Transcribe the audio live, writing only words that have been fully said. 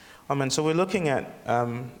Amen. So we're looking at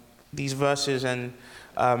these verses, and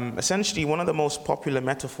essentially one of the most popular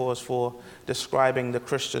metaphors for describing the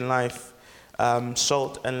Christian life,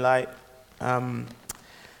 salt and light.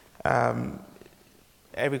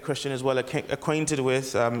 Every Christian is well acquainted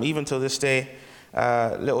with, even till this day.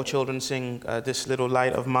 Little children sing "This Little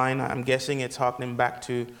Light of Mine." I'm guessing it's harkening back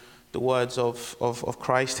to the words of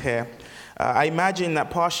Christ here. I imagine that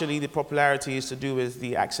partially the popularity is to do with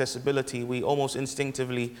the accessibility. We almost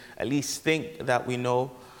instinctively at least think that we know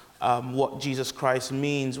what Jesus Christ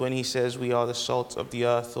means when he says we are the salt of the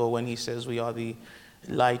earth, or when he says we are the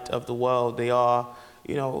light of the world. They are,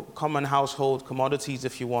 common household commodities,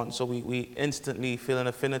 if you want. So we instantly feel an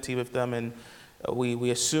affinity with them, and we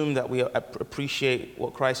assume that we appreciate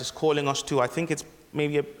what Christ is calling us to. I think it's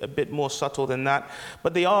maybe a bit more subtle than that,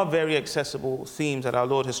 but they are very accessible themes that our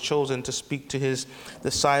Lord has chosen to speak to his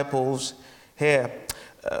disciples here.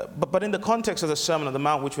 But in the context of the Sermon on the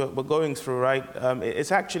Mount, which we're going through, right,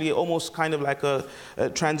 it's actually almost kind of like a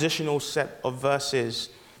transitional set of verses.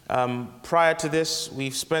 Prior to this,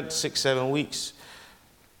 we've spent 6-7 weeks,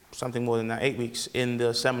 something more than that, 8 weeks, in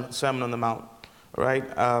the Sermon on the Mount, right?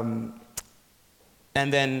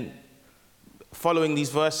 And then following these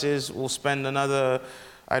verses, we'll spend another,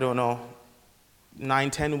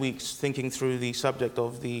 9-10 weeks thinking through the subject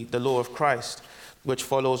of the law of Christ, which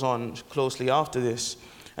follows on closely after this.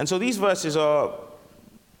 And so these verses are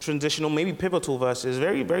transitional, maybe pivotal verses,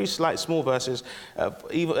 very, very slight, small verses,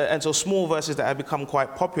 and so small verses that have become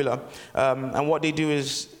quite popular. And what they do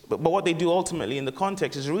is, but what they do ultimately in the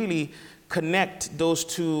context is really connect those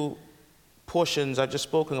two portions I've just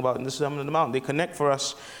spoken about in the Sermon on the Mount. They connect for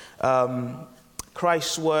us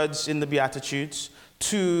Christ's words in the Beatitudes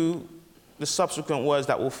to the subsequent words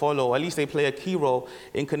that will follow. At least they play a key role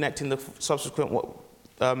in connecting the subsequent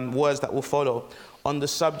words that will follow on the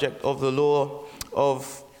subject of the law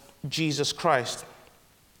of Jesus Christ.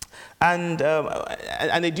 And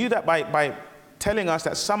they do that by telling us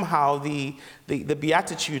that somehow the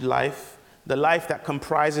Beatitude life, the life that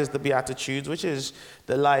comprises the Beatitudes, which is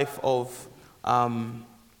the life of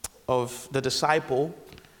the disciple,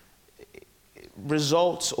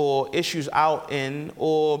 results or issues out in,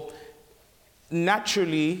 or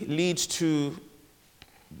naturally leads to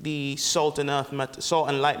the salt and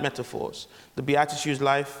light metaphors. The Beatitudes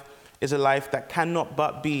life is a life that cannot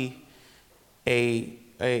but be a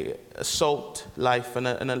salt life and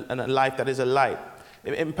a life that is a light.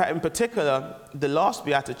 In particular, the last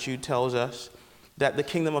Beatitude tells us that the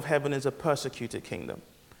kingdom of heaven is a persecuted kingdom.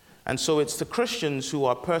 And so it's the Christians who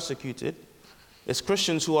are persecuted. It's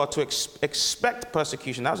Christians who are to expect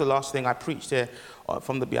persecution. That was the last thing I preached here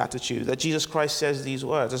from the Beatitudes, that Jesus Christ says these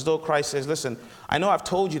words, as though Christ says, listen, I know I've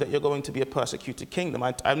told you that you're going to be a persecuted kingdom.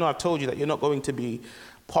 I know I've told you that you're not going to be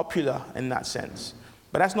popular in that sense.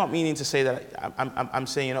 But that's not meaning to say that I'm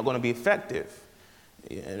saying you're not going to be effective.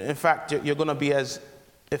 In fact, you're going to be as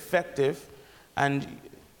effective, and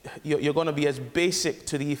you're going to be as basic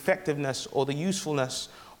to the effectiveness or the usefulness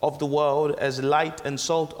of the world as light and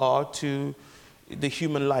salt are to the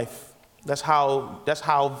human life. That's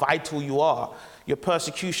how vital you are. Your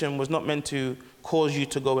persecution was not meant to cause you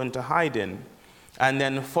to go into hiding. And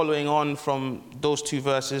then following on from those two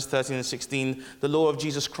verses, 13 and 16, the law of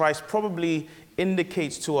Jesus Christ probably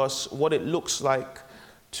indicates to us what it looks like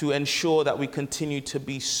to ensure that we continue to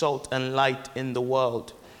be salt and light in the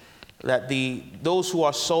world. That those who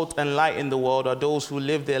are salt and light in the world are those who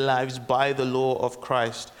live their lives by the law of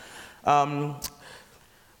Christ.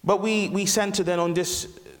 But we center then on these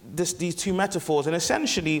two metaphors, and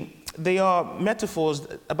essentially they are metaphors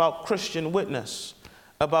about Christian witness,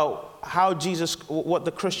 about what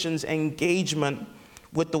the Christian's engagement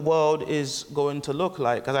with the world is going to look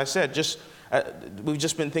like. As I said, we've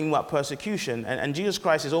just been thinking about persecution, and Jesus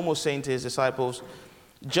Christ is almost saying to his disciples,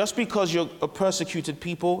 just because you're a persecuted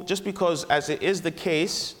people, just because, as it is the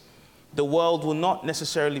case, the world will not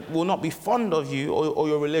be fond of you or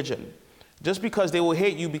your religion. Just because they will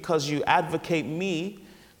hate you because you advocate me,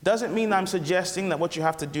 doesn't mean I'm suggesting that what you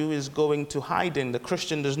have to do is go into hiding. The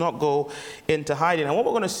Christian does not go into hiding. And what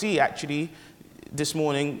we're going to see actually this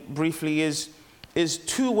morning briefly is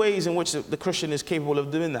two ways in which the Christian is capable of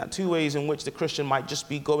doing that. Two ways in which the Christian might just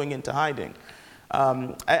be going into hiding.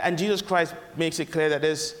 And Jesus Christ makes it clear that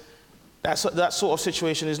that sort of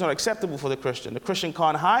situation is not acceptable for the Christian. The Christian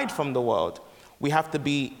can't hide from the world. We have to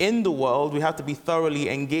be in the world. We have to be thoroughly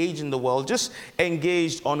engaged in the world, just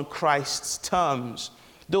engaged on Christ's terms.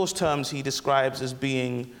 Those terms he describes as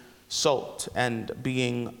being salt and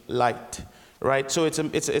being light. right? So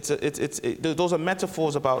those are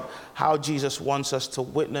metaphors about how Jesus wants us to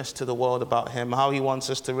witness to the world about him, how he wants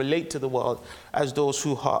us to relate to the world as those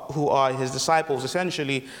who are his disciples.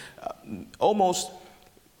 Essentially, almost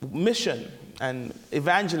mission and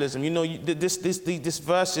evangelism. You know, this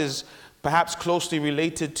verse is perhaps closely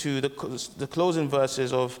related to the closing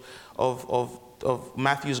verses of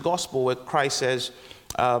Matthew's gospel, where Christ says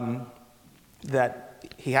that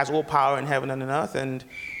he has all power in heaven and on earth, and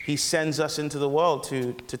he sends us into the world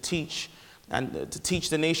to teach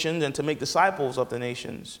the nations and to make disciples of the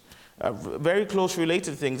nations. Very close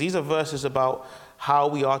related things. These are verses about how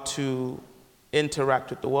we are to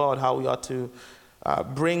interact with the world, how we are to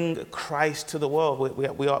bring Christ to the world.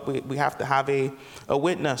 We have to have a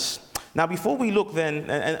witness. Now, before we look then,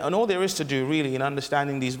 and all there is to do really in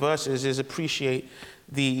understanding these verses is appreciate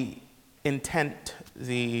the intent,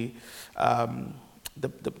 the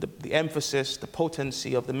emphasis, the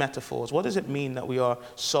potency of the metaphors. What does it mean that we are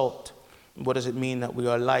salt? What does it mean that we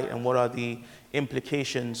are light? And what are the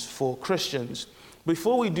implications for Christians?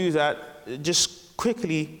 Before we do that, just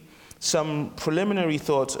quickly, some preliminary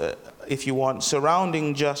thoughts, if you want,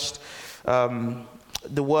 surrounding just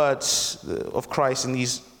the words of Christ in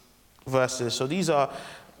these verses. So these are,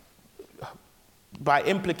 by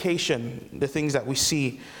implication, the things that we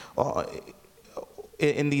see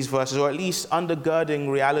in these verses, or at least undergirding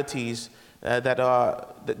realities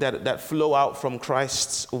that flow out from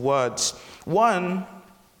Christ's words. One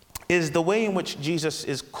is the way in which Jesus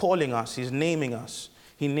is calling us. He's naming us.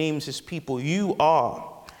 He names his people. You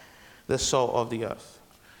are the salt of the earth.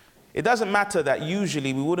 It doesn't matter that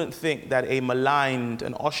usually we wouldn't think that a maligned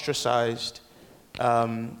and ostracized,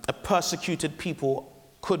 a persecuted people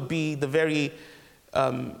could be the very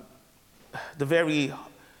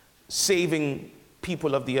saving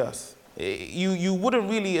people of the earth. You wouldn't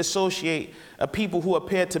really associate a people who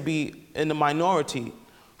appear to be in the minority,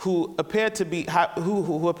 who appear to be having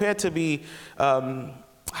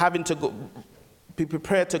to be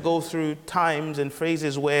prepared to go through times and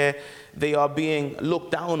phases where they are being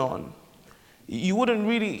looked down on. You wouldn't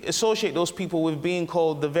really associate those people with being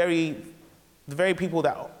called the very people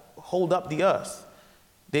that hold up the earth.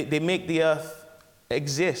 They make the earth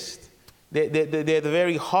exist. They're the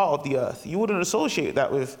very heart of the earth. You wouldn't associate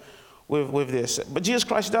that with this. But Jesus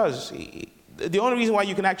Christ does. The only reason why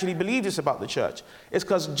you can actually believe this about the church is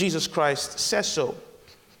because Jesus Christ says so.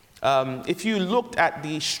 If you looked at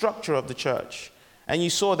the structure of the church and you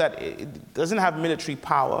saw that it doesn't have military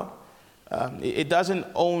power, it doesn't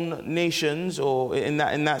own nations, or in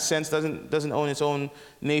that sense doesn't own its own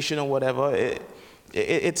nation or whatever.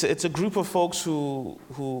 It's a group of folks who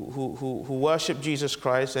worship Jesus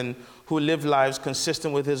Christ and who live lives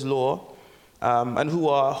consistent with his law, and who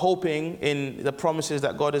are hoping in the promises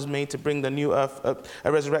that God has made to bring the new earth,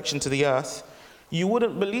 a resurrection to the earth. You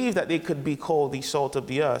wouldn't believe that they could be called the salt of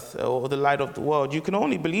the earth or the light of the world. You can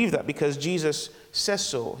only believe that because Jesus says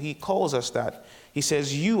so. He calls us that. He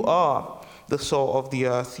says, you are the salt of the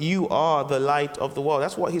earth. You are the light of the world.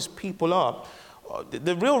 That's what his people are.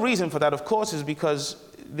 The real reason for that, of course, is because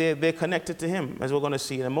they're connected to him, as we're going to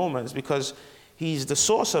see in a moment. It's because he's the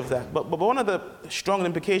source of that. But one of the strong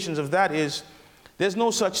implications of that is there's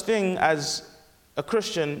no such thing as a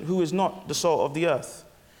Christian who is not the salt of the earth.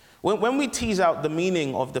 When we tease out the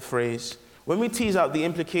meaning of the phrase, when we tease out the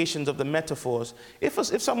implications of the metaphors,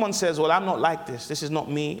 if someone says, well, I'm not like this is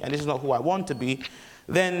not me, and this is not who I want to be,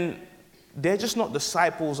 then they're just not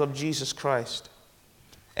disciples of Jesus Christ.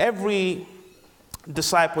 Every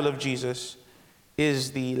disciple of Jesus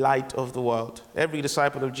is the light of the world. Every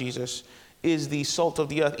disciple of Jesus is the salt of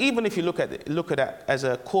the earth. Even if you look at it as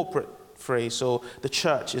a corporate phrase, so the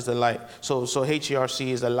church is the light. So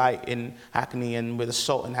HERC is the light in Hackney and we're the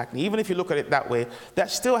salt in Hackney. Even if you look at it that way,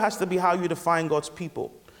 that still has to be how you define God's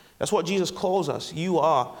people. That's what Jesus calls us. You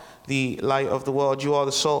are the light of the world. You are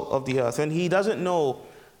the salt of the earth. And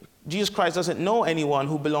Jesus Christ doesn't know anyone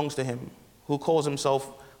who belongs to him, who calls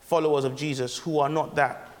himself followers of Jesus, who are not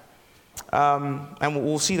that. And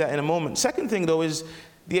we'll see that in a moment. Second thing, though, is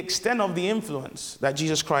the extent of the influence that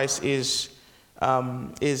Jesus Christ is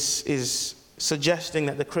suggesting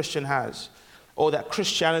that the Christian has, or that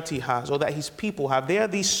Christianity has, or that his people have. They are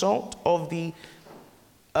the salt of the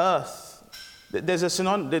earth. There's a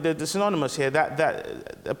synonymous here, that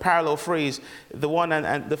a parallel phrase, the one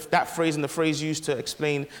that phrase and the phrase used to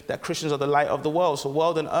explain that Christians are the light of the world, so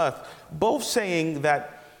world and earth, both saying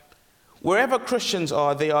that wherever Christians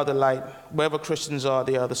are, they are the light. Wherever Christians are,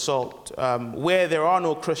 they are the salt. Where there are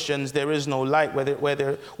no Christians, there is no light.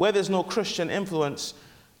 Where there's no Christian influence,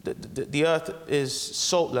 the earth is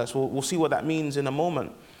saltless. We'll see what that means in a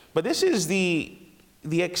moment. But this is the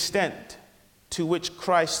extent to which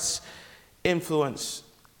Christ's influence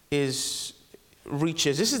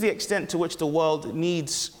reaches. This is the extent to which the world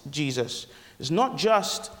needs Jesus. It's not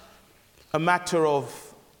just a matter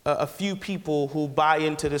of a few people who buy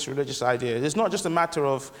into this religious idea. It's not just a matter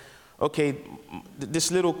of, okay,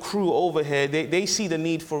 this little crew over here, they see the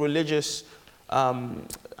need for religious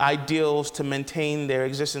ideals to maintain their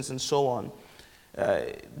existence and so on.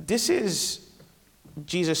 This is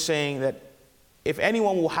Jesus saying that if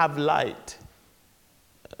anyone will have light,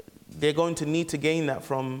 they're going to need to gain that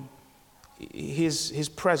from his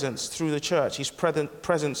presence through the church, his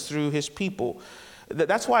presence through his people.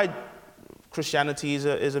 That's why Christianity is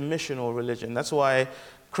a missional religion. That's why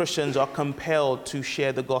Christians are compelled to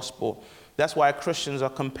share the gospel. That's why Christians are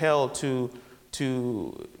compelled to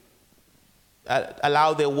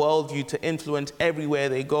allow their worldview to influence everywhere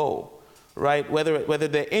they go, right? Whether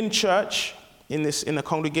they're in church, in a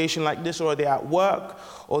congregation like this, or they're at work,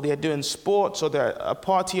 or they're doing sports, or they're at a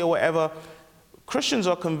party or whatever, Christians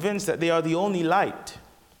are convinced that they are the only light.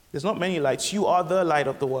 There's not many lights. You are the light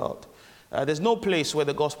of the world. There's no place where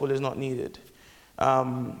the gospel is not needed.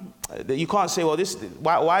 You can't say, well,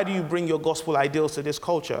 why do you bring your gospel ideals to this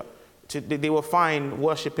culture? They were fine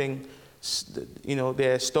worshiping,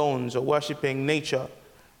 their stones, or worshiping nature.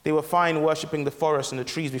 They were fine worshiping the forest and the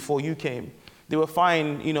trees before you came. They were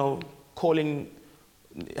fine,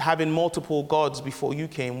 having multiple gods before you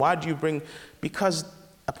came. Why do you bring? Because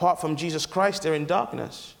apart from Jesus Christ, they're in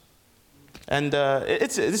darkness. And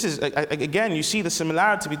again, you see the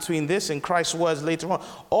similarity between this and Christ's words later on.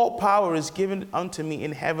 All power is given unto me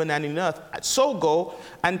in heaven and in earth. So go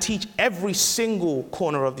and teach every single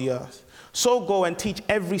corner of the earth. So go and teach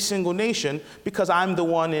every single nation, because I'm the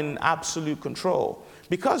one in absolute control.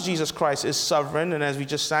 Because Jesus Christ is sovereign, and as we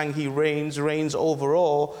just sang, he reigns over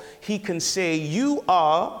all, he can say, you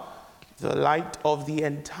are the light of the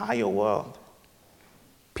entire world.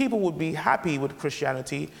 People would be happy with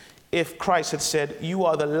Christianity if Christ had said, you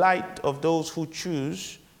are the light of those who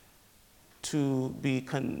choose to be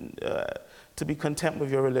content with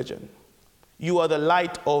your religion. You are the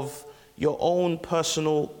light of your own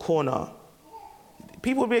personal corner.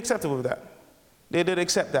 People would be acceptable with that. They did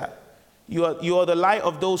accept that. You are the light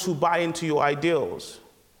of those who buy into your ideals.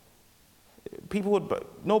 People would,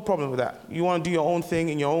 no problem with that. You want to do your own thing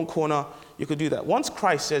in your own corner, you could do that. Once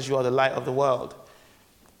Christ says you are the light of the world,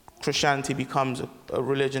 Christianity becomes a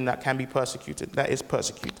religion that can be persecuted, that is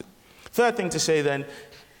persecuted. Third thing to say then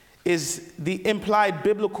is the implied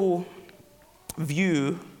biblical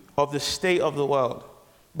view of the state of the world.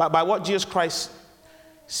 By what Jesus Christ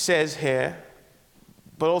says here,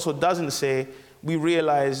 but also doesn't say, we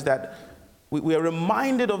realize that we are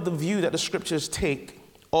reminded of the view that the scriptures take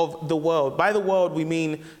of the world. By the world, we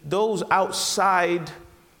mean those outside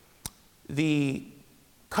the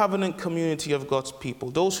covenant community of God's people,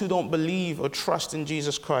 those who don't believe or trust in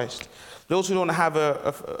Jesus Christ, those who don't have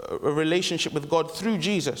a relationship with God through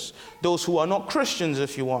Jesus, those who are not Christians,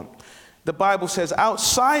 if you want. The Bible says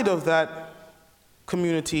outside of that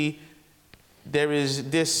community, there is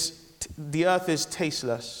the earth is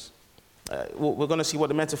tasteless. We're going to see what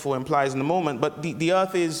the metaphor implies in a moment, but the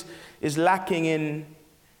earth is lacking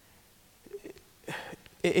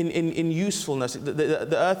in usefulness.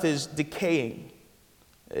 The earth is decaying.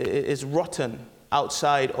 Is rotten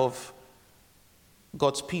outside of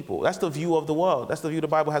God's people. That's the view of the world. That's the view the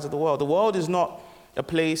Bible has of the world. The world is not a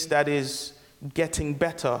place that is getting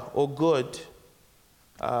better or good.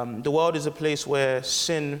 The world is a place where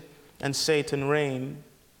sin and Satan reign,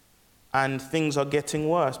 and things are getting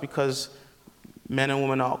worse because men and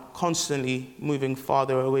women are constantly moving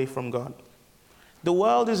farther away from God. The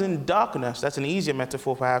world is in darkness. That's an easier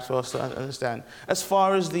metaphor perhaps for us to understand. As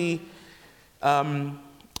far as the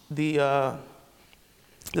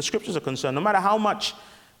scriptures are concerned, no matter how much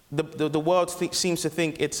the world seems to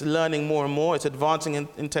think it's learning more and more, it's advancing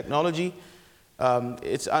in technology, and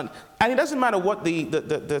it doesn't matter what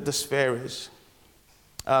the sphere is.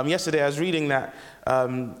 Yesterday I was reading that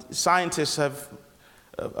scientists have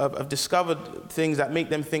discovered things that make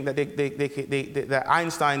them think that that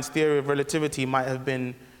Einstein's theory of relativity might have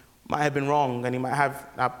been wrong, and he might have.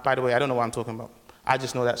 By the way, I don't know what I'm talking about. I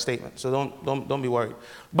just know that statement, so don't be worried.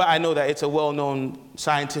 But I know that it's a well-known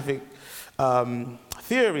scientific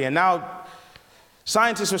theory, and now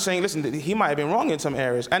scientists are saying, listen, he might have been wrong in some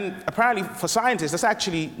areas. And apparently for scientists, that's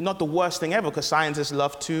actually not the worst thing ever, because scientists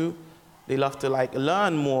love to like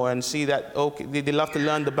learn more and see that, okay, they love to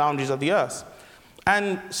learn the boundaries of the earth.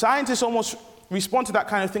 And scientists almost respond to that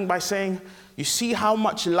kind of thing by saying, you see how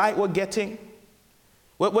much light we're getting?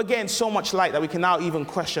 We're getting so much light that we can now even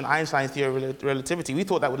question Einstein's theory of relativity. We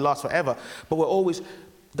thought that would last forever, but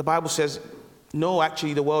the Bible says, no,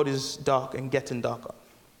 actually the world is dark and getting darker.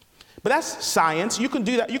 But that's science. You can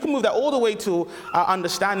do that. You can move that all the way to our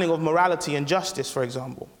understanding of morality and justice, for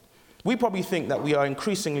example. We probably think that we are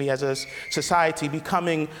increasingly, as a society,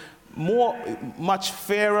 becoming much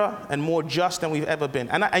fairer and more just than we've ever been.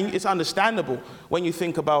 And it's understandable when you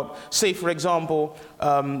think about, say, for example,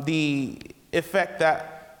 the effect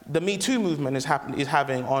that the Me Too movement is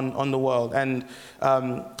having on the world, and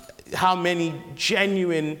how many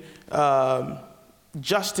genuine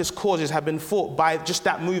justice causes have been fought by just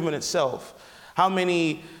that movement itself. How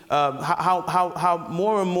many, how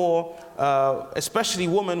more and more, especially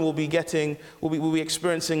women, will be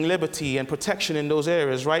experiencing liberty and protection in those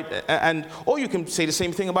areas, right? Or you can say the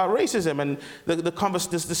same thing about racism and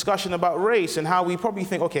this discussion about race, and how we probably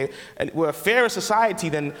think, okay, we're a fairer society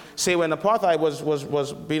than, say, when apartheid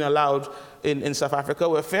was being allowed in South Africa.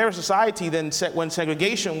 We're a fairer society than when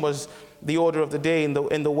segregation was the order of the day in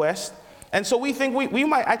the West. And so we think we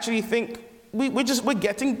might actually think we're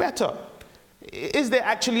getting better. Is there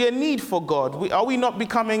actually a need for God? Are we not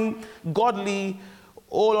becoming godly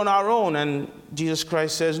all on our own? And Jesus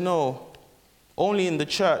Christ says, no. Only in the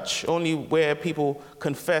church, only where people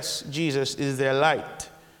confess Jesus is there light.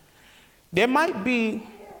 There might be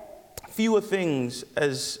fewer things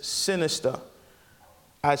as sinister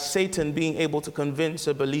as Satan being able to convince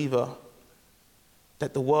a believer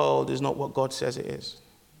that the world is not what God says it is.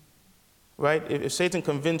 Right? If Satan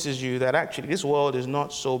convinces you that actually this world is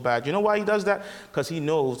not so bad, you know why he does that? Because he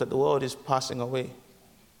knows that the world is passing away.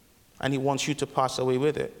 And he wants you to pass away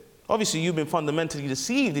with it. Obviously, you've been fundamentally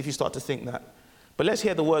deceived if you start to think that. But let's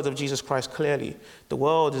hear the words of Jesus Christ clearly. The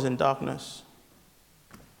world is in darkness.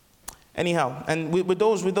 Anyhow, and with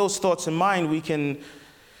those thoughts in mind, we can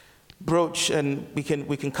broach and we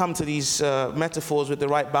can come to these metaphors with the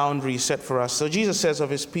right boundaries set for us. So Jesus says of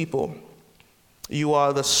his people, you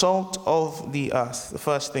are the salt of the earth. The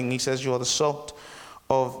first thing he says, you are the salt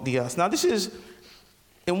of the earth. Now this is,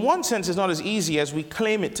 in one sense, it's not as easy as we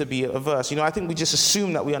claim it to be a verse. I think we just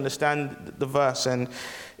assume that we understand the verse. And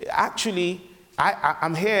actually,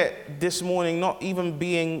 I'm here this morning not even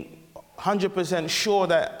being 100% sure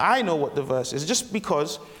that I know what the verse is, just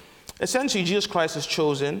because essentially Jesus Christ has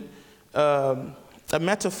chosen a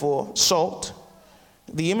metaphor, salt,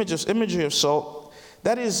 the imagery of salt,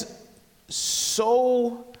 that is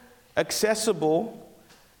so accessible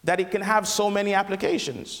that it can have so many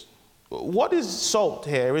applications. What is salt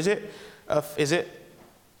here? Is it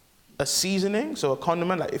a seasoning, so a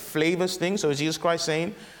condiment, like it flavors things? So is Jesus Christ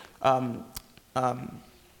saying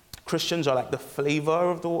Christians are like the flavor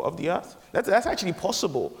of the earth? That's actually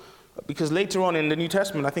possible, because later on in the New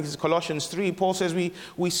Testament, I think it's Colossians 3, Paul says we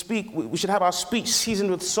should have our speech seasoned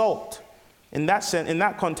with salt. In that sense, in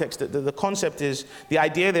that context, the concept is, the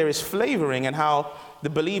idea there is flavoring, and how the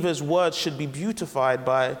believer's words should be beautified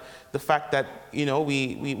by the fact that,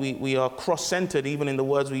 we are cross-centered even in the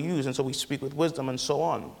words we use, and so we speak with wisdom and so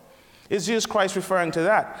on. Is Jesus Christ referring to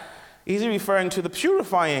that? Is he referring to the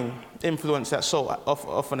purifying influence that salt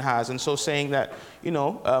often has, and so saying that,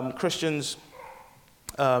 Christians,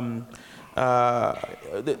 the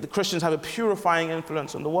Christians have a purifying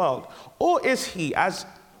influence on the world? Or is he, as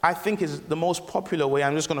I think is the most popular way,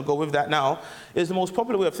 I'm just going to go with that now, is the most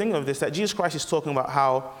popular way of thinking of this, that Jesus Christ is talking about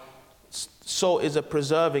how salt is a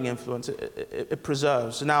preserving influence. It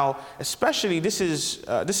preserves. Now, especially this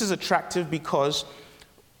is attractive because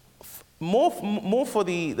more for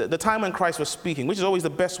the time when Christ was speaking, which is always the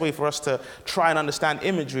best way for us to try and understand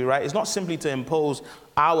imagery, right? It's not simply to impose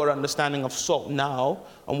our understanding of salt now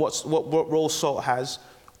and what role salt has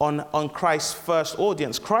on Christ's first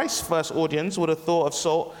audience. Christ's first audience would have thought of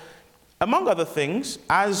salt, among other things,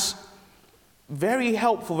 as very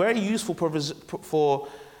helpful, very useful for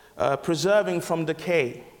preserving from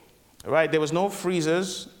decay, right? There was no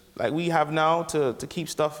freezers like we have now to keep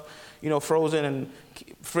stuff, frozen, and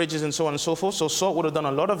fridges and so on and so forth. So salt would have done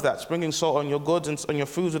a lot of that. Sprinkling salt on your goods and on your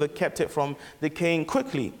foods would have kept it from decaying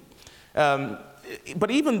quickly. But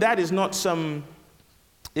even that is not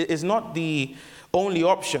the only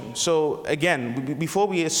option. So again, before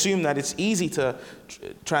we assume that it's easy to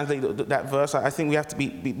translate that verse, I think we have to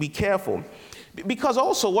be careful. Because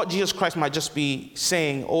also what Jesus Christ might just be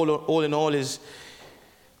saying all in all is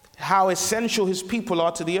how essential his people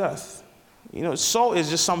are to the earth. Salt is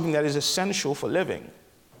just something that is essential for living.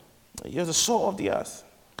 You're the salt of the earth,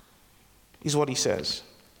 is what he says.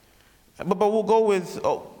 But we'll go with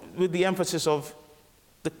the emphasis of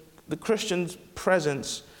the Christian's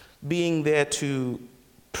presence being there to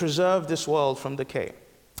preserve this world from decay.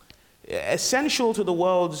 Essential to the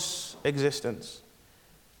world's existence.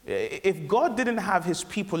 If God didn't have his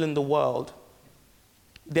people in the world,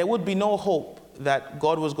 there would be no hope that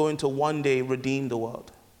God was going to one day redeem the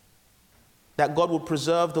world, that God would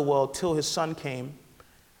preserve the world till his son came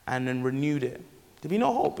and then renewed it. There'd be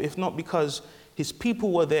no hope if not because his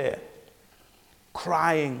people were there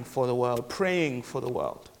crying for the world, praying for the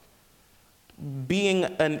world, being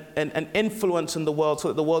an influence in the world so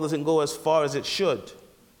that the world doesn't go as far as it should.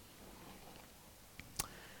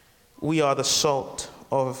 We are the salt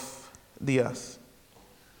of the earth.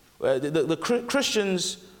 The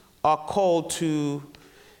Christians are called to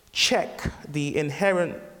check the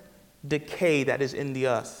inherent decay that is in the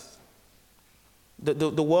earth.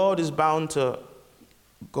 The world is bound to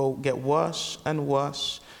get worse and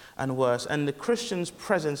worse and worse. And the Christian's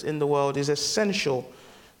presence in the world is essential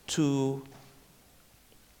to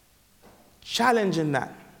challenging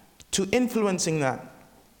that, to influencing that,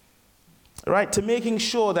 right? To making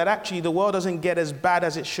sure that actually the world doesn't get as bad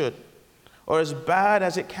as it should or as bad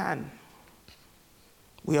as it can.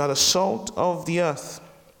 We are the salt of the earth.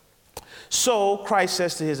 So Christ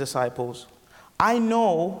says to his disciples, I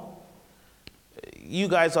know you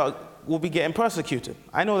guys will be getting persecuted.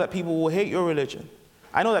 I know that people will hate your religion.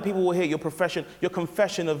 I know that people will hate your profession, your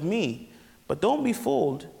confession of me. But don't be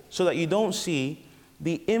fooled so that you don't see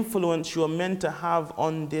the influence you are meant to have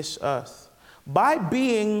on this earth. By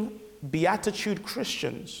being beatitude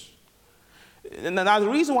Christians. Now, the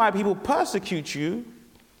reason why people persecute you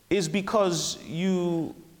is because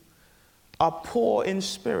you are poor in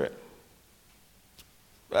spirit.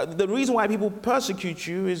 The reason why people persecute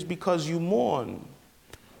you is because you mourn.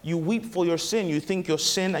 You weep for your sin. You think your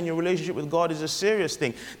sin and your relationship with God is a serious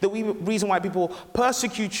thing. The reason why people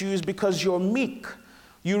persecute you is because you're meek.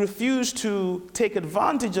 You refuse to take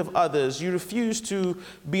advantage of others. You refuse to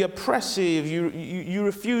be oppressive. You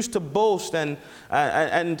refuse to boast. And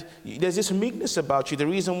there's this meekness about you. The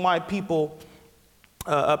reason why people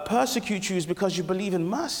persecute you is because you believe in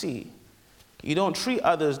mercy. You don't treat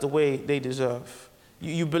others the way they deserve.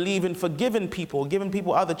 You believe in forgiving people, giving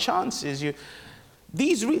people other chances.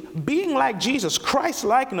 Being like Jesus,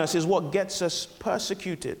 Christ-likeness is what gets us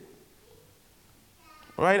persecuted.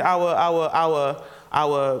 Right? Our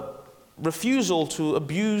refusal to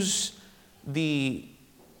abuse the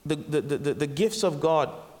gifts of God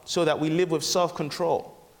so that we live with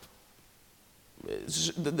self-control.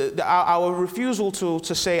 Our refusal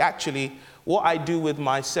to say, actually, what I do with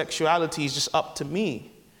my sexuality is just up to me,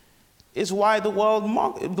 is why the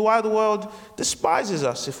world despises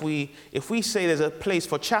us. If we say there's a place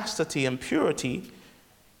for chastity and purity,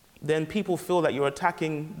 then people feel that you're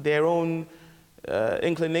attacking their own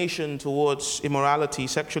inclination towards immorality,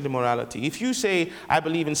 sexual immorality. If you say, I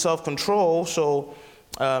believe in self-control, so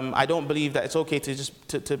I don't believe that it's okay to just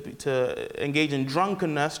to engage in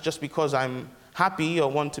drunkenness just because I'm happy or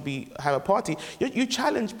want to have a party, you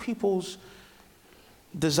challenge people's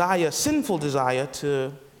desire, sinful desire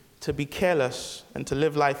to be careless and to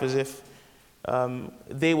live life as if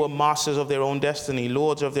they were masters of their own destiny,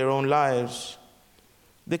 lords of their own lives.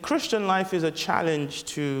 The Christian life is a challenge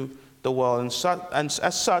to the world, and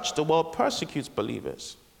as such, the world persecutes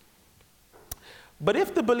believers. But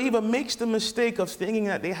if the believer makes the mistake of thinking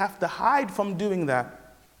that they have to hide from doing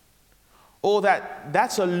that, or that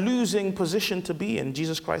that's a losing position to be in,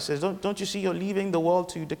 Jesus Christ says, don't you see you're leaving the world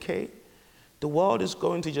to decay? The world is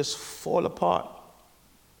going to just fall apart.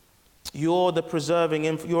 You're a preserving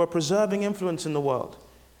influence in the world.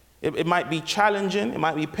 It might be challenging, it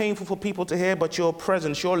might be painful for people to hear, but your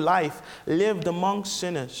presence, your life lived amongst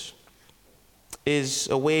sinners is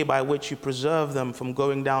a way by which you preserve them from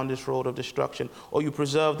going down this road of destruction, or you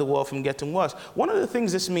preserve the world from getting worse. One of the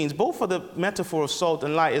things this means, both for the metaphor of salt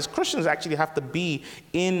and light, is Christians actually have to be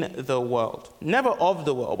in the world. Never of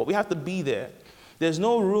the world, but we have to be there. There's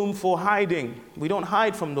no room for hiding. We don't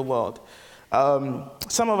hide from the world.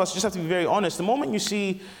 Some of us just have to be very honest. The moment you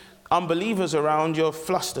see unbelievers around, you're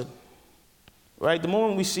flustered, right? The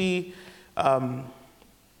moment we see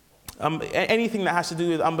anything that has to do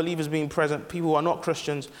with unbelievers being present, people who are not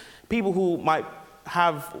Christians, people who might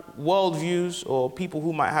have worldviews, or people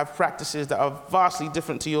who might have practices that are vastly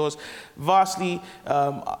different to yours, vastly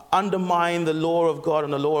undermine the law of God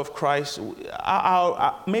and the law of Christ,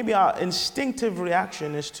 maybe our instinctive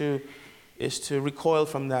reaction is to recoil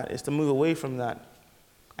from that, is to move away from that.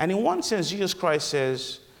 And in one sense, Jesus Christ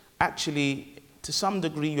says, actually, to some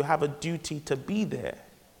degree, you have a duty to be there.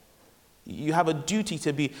 You have a duty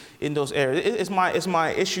to be in those areas. It's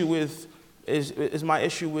my issue with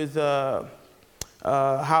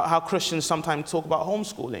how Christians sometimes talk about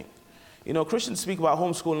homeschooling. You know, Christians speak about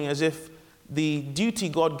homeschooling as if the duty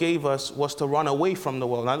God gave us was to run away from the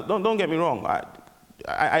world. Now, don't get me wrong.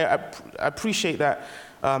 I appreciate that.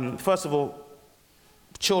 First of all,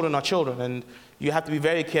 Children are children, and you have to be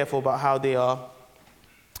very careful about how they are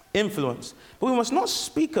influenced. But we must not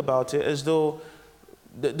speak about it as though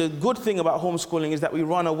the good thing about homeschooling is that we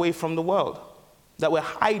run away from the world, that we're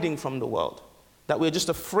hiding from the world, that we're just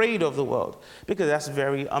afraid of the world, because that's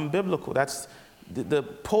very unbiblical. That's the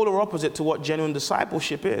polar opposite to what genuine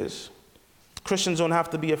discipleship is. Christians don't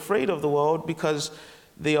have to be afraid of the world because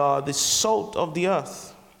they are the salt of the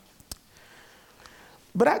earth.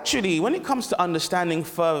 But actually, when it comes to understanding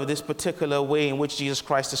further this particular way in which Jesus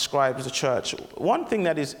Christ describes the church, one thing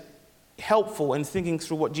that is helpful in thinking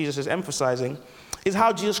through what Jesus is emphasizing is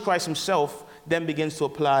how Jesus Christ himself then begins to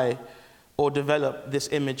apply or develop this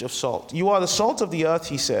image of salt. You are the salt of the earth,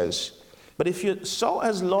 he says, but if your salt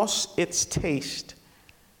has lost its taste,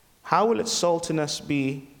 how will its saltiness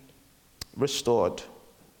be restored?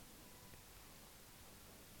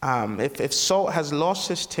 If salt has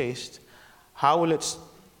lost its taste, how will its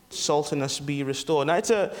saltiness be restored? Now,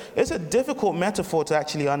 it's a difficult metaphor to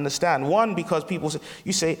actually understand. One, because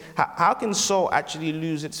you say, how can salt actually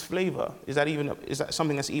lose its flavor? Is that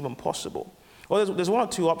something that's even possible? Well, there's one or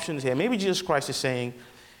two options here. Maybe Jesus Christ is saying,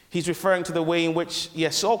 he's referring to the way in which,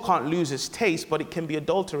 yes, salt can't lose its taste, but it can be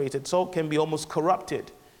adulterated. Salt can be almost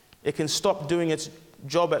corrupted. It can stop doing its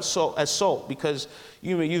job as salt because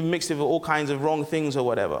you've mixed it with all kinds of wrong things or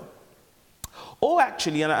whatever. Or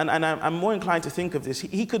actually, and I'm more inclined to think of this,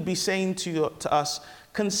 he could be saying to us,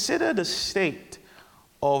 consider the state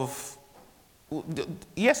of,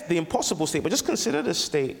 yes, the impossible state, but just consider the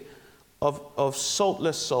state of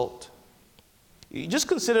saltless salt. You just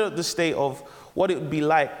consider the state of what it would be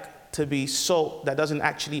like to be salt that doesn't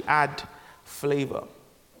actually add flavor.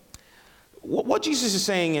 What Jesus is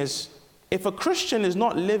saying is, if a Christian is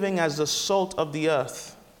not living as the salt of the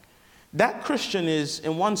earth, that Christian is,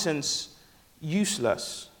 in one sense,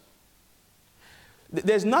 useless.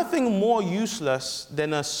 There's nothing more useless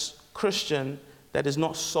than a Christian that is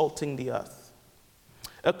not salting the earth.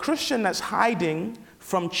 A Christian that's hiding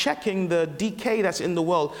from checking the decay that's in the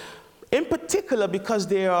world, in particular because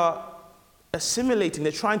they are assimilating,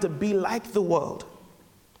 they're trying to be like the world.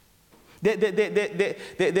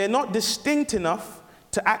 They're not distinct enough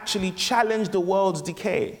to actually challenge the world's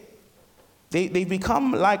decay. They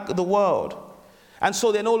become like the world. And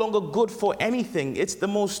so they're no longer good for anything. It's the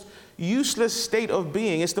most useless state of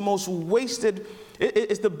being. It's the most wasted,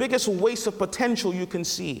 it's the biggest waste of potential you can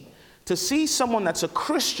see. To see someone that's a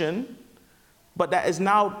Christian, but that is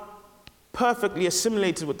now perfectly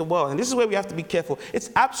assimilated with the world. And this is where we have to be careful.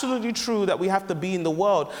 It's absolutely true that we have to be in the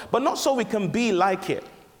world, but not so we can be like it.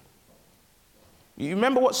 You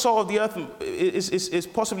remember what salt of the earth is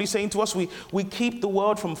possibly saying to us? We keep the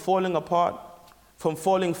world from falling apart, from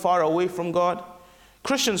falling far away from God.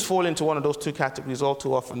 Christians fall into one of those two categories all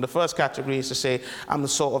too often. The first category is to say, I'm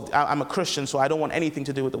a Christian, so I don't want anything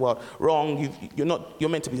to do with the world. Wrong, you're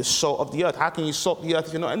meant to be the salt of the earth. How can you salt the earth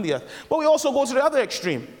if you're not in the earth? But we also go to the other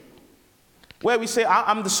extreme, where we say,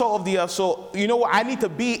 I'm the salt of the earth, so you know what, I need to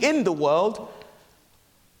be in the world,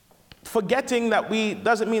 forgetting that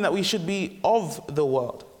doesn't mean that we should be of the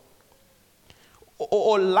world,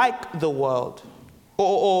 or like the world,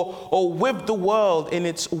 or with the world in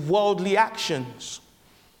its worldly actions.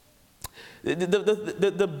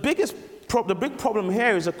 The big problem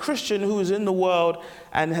here is a Christian who is in the world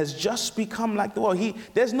and has just become like the world.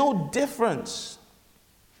 There's no difference.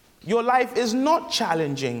 Your life is not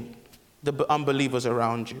challenging the unbelievers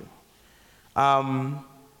around you.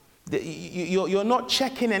 You're not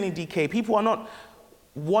checking any decay. People are not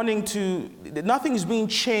nothing is being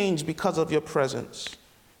changed because of your presence.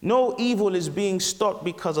 No evil is being stopped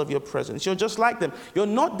because of your presence. You're just like them. You're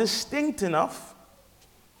not distinct enough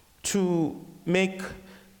to make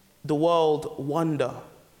the world wonder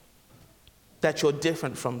that you're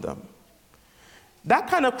different from them. That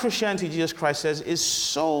kind of Christianity, Jesus Christ says, is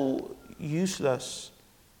so useless.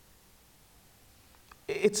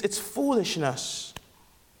 It's foolishness.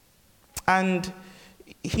 And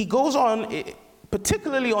he goes on,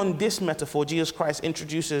 particularly on this metaphor, Jesus Christ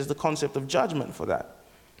introduces the concept of judgment for that.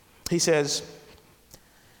 He says,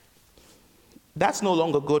 that's no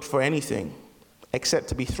longer good for anything except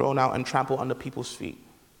to be thrown out and trampled under people's feet.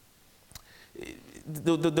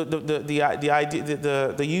 The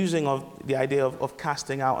using of the idea of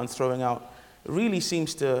casting out and throwing out really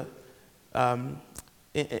seems to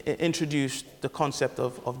introduce the concept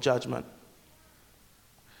of judgment.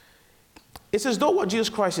 It's as though what Jesus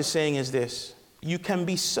Christ is saying is this: you can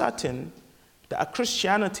be certain that a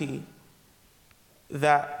Christianity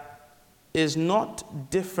that is not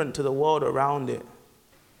different to the world around it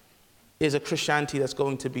is a Christianity that's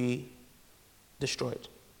going to be destroyed.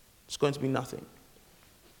 It's going to be nothing.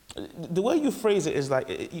 The way you phrase it is like,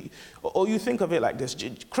 or you think of it like this: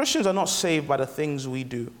 Christians are not saved by the things we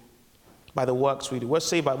do, by the works we do. We're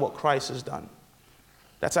saved by what Christ has done.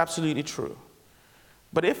 That's absolutely true.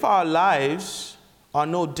 But if our lives are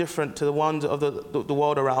no different to the ones of the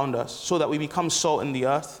world around us, so that we become salt in the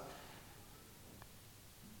earth,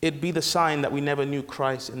 it'd be the sign that we never knew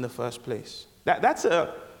Christ in the first place. That's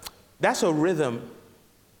a rhythm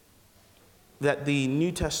that the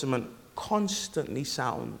New Testament constantly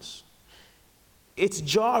sounds. It's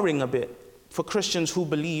jarring a bit for Christians who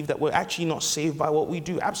believe that we're actually not saved by what we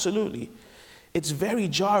do. Absolutely. It's very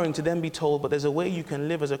jarring to then be told, but there's a way you can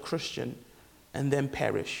live as a Christian and then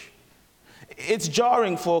perish. It's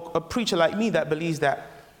jarring for a preacher like me that believes that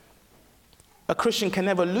a Christian can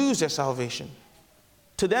never lose their salvation,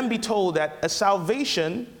 to then be told that a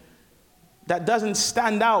salvation that doesn't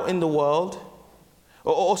stand out in the world,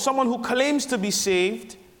 or someone who claims to be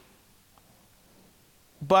saved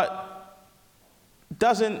but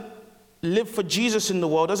doesn't live for Jesus in the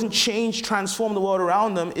world, doesn't transform the world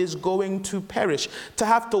around them, is going to perish. To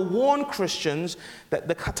have to warn Christians that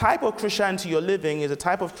the type of Christianity you're living is a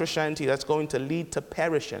type of Christianity that's going to lead to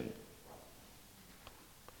perishing.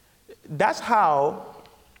 That's how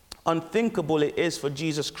unthinkable it is for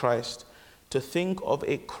Jesus Christ to think of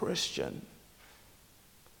a Christian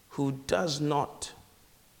who does not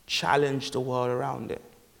challenge the world around it.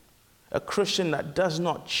 A Christian that does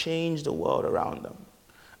not change the world around them.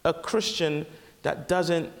 A Christian that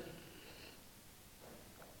doesn't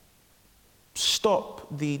stop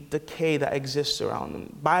the decay that exists around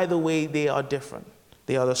them. By the way, they are different.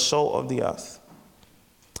 They are the salt of the earth.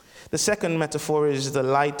 The second metaphor is the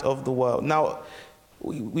light of the world. Now,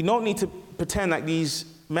 we don't need to pretend like these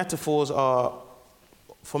metaphors are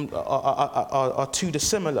too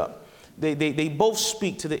dissimilar. They both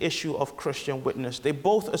speak to the issue of Christian witness. They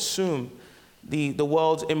both assume the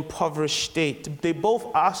world's impoverished state. They both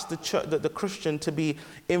ask the Christian to be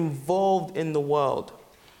involved in the world.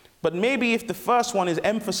 But maybe if the first one is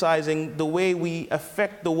emphasizing the way we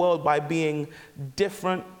affect the world by being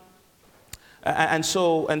different, and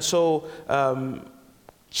so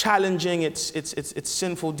challenging its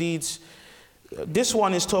sinful deeds, this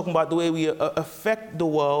one is talking about the way we affect the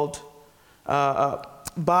world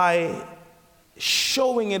by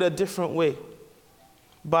showing it a different way,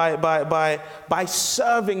 by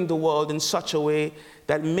serving the world in such a way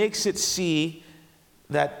that makes it see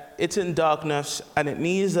that it's in darkness and it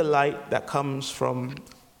needs the light that comes from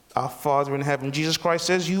our Father in heaven. Jesus Christ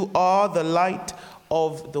says, "You are the light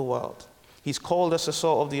of the world." He's called us the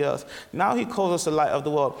salt of the earth. Now he calls us the light of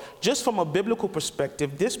the world. Just from a biblical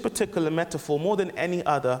perspective, this particular metaphor, more than any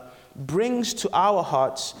other, brings to our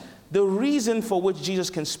hearts the reason for which Jesus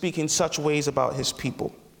can speak in such ways about his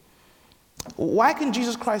people. Why can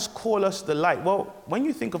Jesus Christ call us the light? Well, when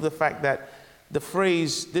you think of the fact that the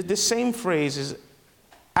phrase, this same phrase is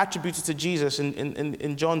attributed to Jesus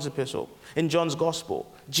in John's epistle, in John's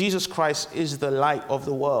gospel. Jesus Christ is the light of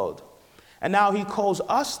the world. And now he calls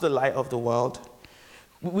us the light of the world.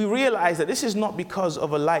 We realize that this is not because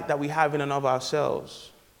of a light that we have in and of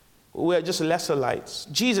ourselves. We're just lesser lights.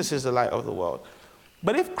 Jesus is the light of the world.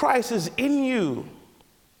 But if Christ is in you,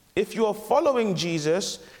 if you are following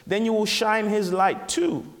Jesus, then you will shine his light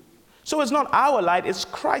too. So it's not our light, it's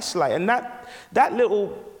Christ's light. And that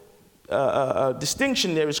little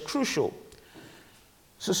distinction there is crucial.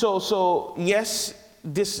 So yes,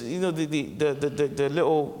 this, the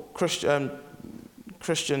little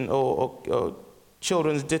Christian or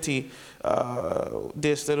children's ditty,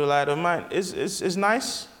 "This little light of mine," is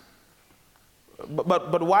nice.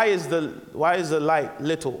 But why is the light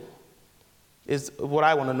little? Is what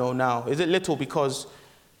I want to know now. Is it little because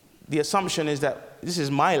the assumption is that this is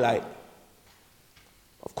my light?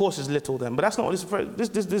 Of course it's little then, but that's not what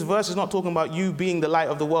this verse is not talking about you being the light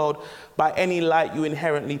of the world by any light you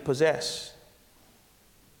inherently possess.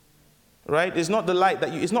 Right? It's not a light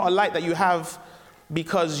that you have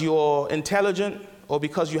because you're intelligent or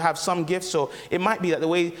because you have some gift. So it might be that the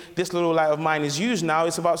way this little light of mine is used now,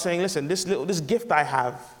 it's about saying, listen, this gift I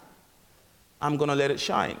have, I'm going to let it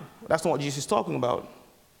shine. That's not what Jesus is talking about.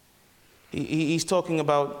 He's talking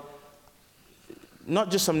about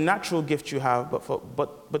not just some natural gift you have,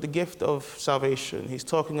 but the gift of salvation. He's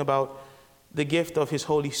talking about the gift of his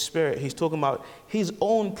Holy Spirit. He's talking about his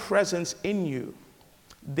own presence in you.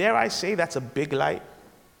 Dare I say that's a big light?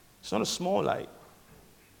 It's not a small light.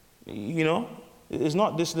 It's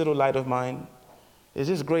not this little light of mine. It's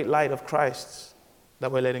this great light of Christ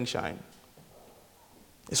that we're letting shine.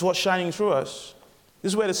 It's what's shining through us.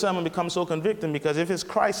 This is where the sermon becomes so convicting, because if it's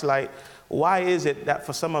Christ's light, why is it that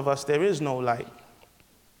for some of us there is no light?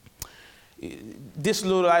 This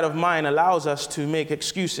little light of mine allows us to make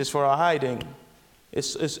excuses for our hiding.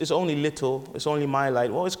 It's only little. It's only my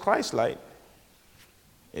light. Well, it's Christ's light.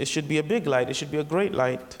 It should be a big light. It should be a great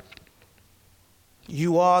light.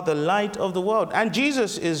 You are the light of the world. And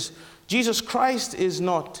Jesus Christ is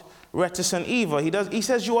not reticent either. He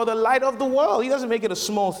says you are the light of the world. He doesn't make it a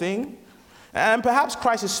small thing. And perhaps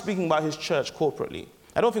Christ is speaking about his church corporately.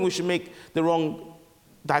 I don't think we should make the wrong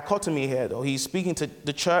dichotomy here, though. He's speaking to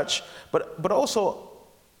the church, but also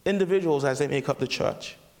individuals as they make up the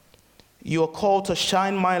church. You are called to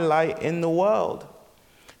shine my light in the world.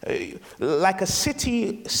 Like a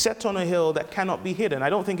city set on a hill that cannot be hidden. I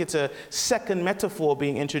don't think it's a second metaphor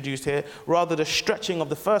being introduced here, rather the stretching of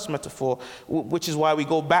the first metaphor, which is why we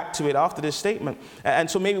go back to it after this statement. And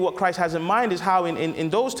so maybe what Christ has in mind is how in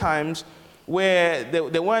those times where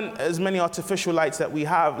there weren't as many artificial lights that we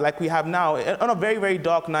have, like we have now, on a very, very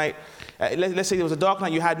dark night, let's say there was a dark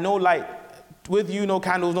night, you had no light with you, no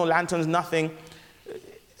candles, no lanterns, nothing.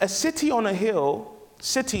 A city on a hill,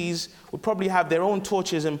 cities would probably have their own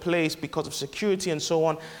torches in place because of security and so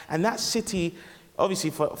on. And that city, obviously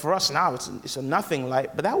for us now, it's a nothing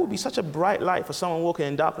light, but that would be such a bright light for someone walking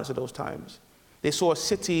in darkness at those times. They saw a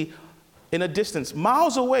city in a distance,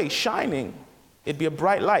 miles away, shining. It'd be a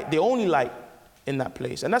bright light, the only light in that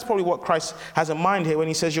place. And that's probably what Christ has in mind here when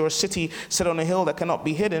he says you're a city set on a hill that cannot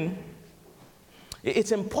be hidden.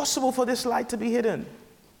 It's impossible for this light to be hidden.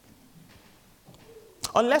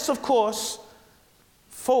 Unless, of course,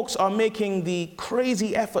 folks are making the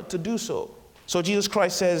crazy effort to do so. So Jesus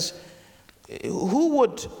Christ says, who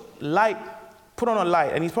would put on a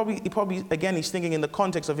light? And he's probably again, he's thinking in the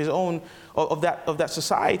context of his own, of that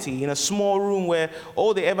society, in a small room where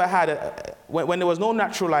all they ever had, when there was no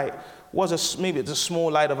natural light, was maybe it's a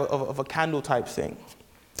small light of a candle type thing,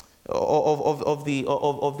 of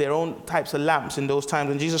their own types of lamps in those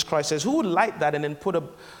times. And Jesus Christ says, who would light that and then put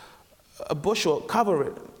a bush or cover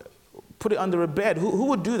it, put it under a bed? Who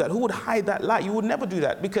would do that? Who would hide that light? You would never do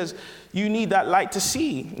that because you need that light to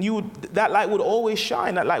see. That light would always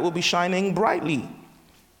shine. That light will be shining brightly.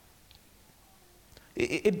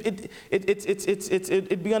 It'd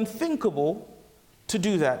be unthinkable to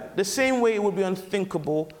do that. The same way it would be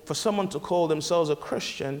unthinkable for someone to call themselves a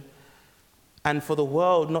Christian and for the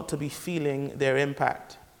world not to be feeling their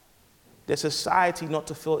impact. Their society not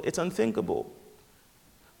to feel, it's unthinkable.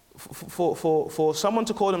 For someone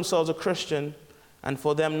to call themselves a Christian and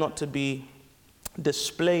for them not to be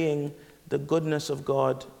displaying the goodness of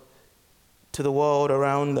God to the world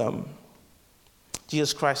around them.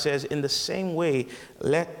 Jesus Christ says, in the same way,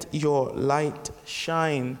 let your light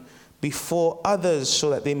shine before others so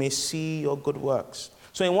that they may see your good works.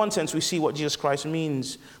 So in one sense, we see what Jesus Christ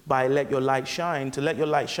means by let your light shine. To let your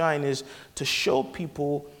light shine is to show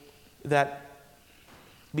people that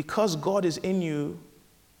because God is in you,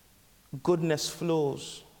 goodness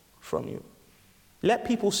flows from you. Let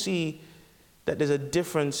people see that there's a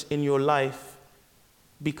difference in your life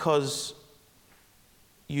because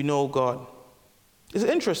you know God. It's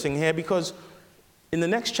interesting here because in the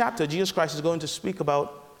next chapter, Jesus Christ is going to speak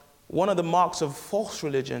about one of the marks of false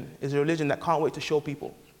religion is a religion that can't wait to show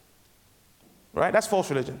people. Right? That's false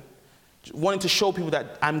religion. Wanting to show people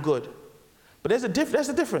that I'm good. But there's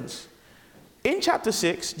a difference. In chapter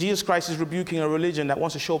 6, Jesus Christ is rebuking a religion that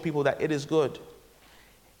wants to show people that it is good.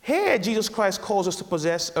 Here, Jesus Christ calls us to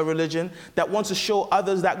possess a religion that wants to show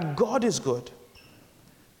others that God is good.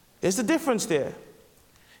 There's the difference there.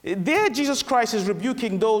 There, Jesus Christ is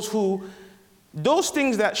rebuking those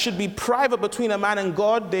things that should be private between a man and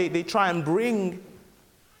God, they try and bring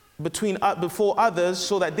before others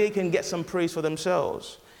so that they can get some praise for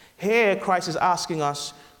themselves. Here, Christ is asking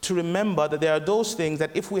us to remember that there are those things that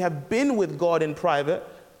if we have been with God in private,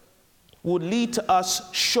 would lead to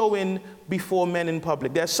us showing before men in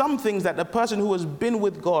public. There are some things that the person who has been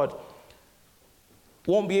with God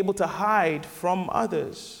won't be able to hide from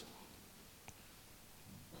others.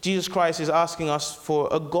 Jesus Christ is asking us for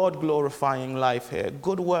a God-glorifying life here,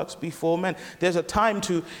 good works before men. There's a time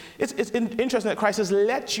it's interesting that Christ says,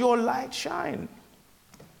 let your light shine.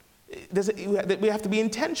 We have to be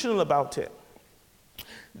intentional about it.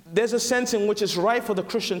 There's a sense in which it's right for the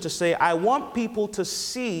Christian to say, I want people to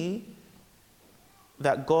see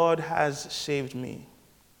that God has saved me.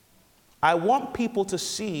 I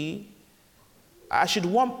should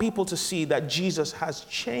want people to see that Jesus has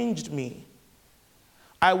changed me.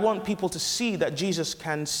 I want people to see that Jesus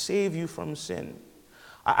can save you from sin.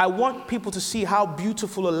 I want people to see how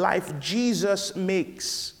beautiful a life Jesus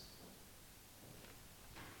makes.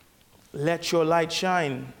 Let your light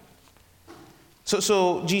shine.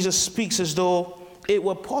 So Jesus speaks as though it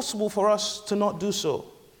were possible for us to not do so.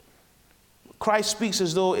 Christ speaks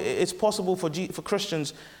as though it's possible for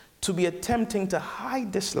Christians to be attempting to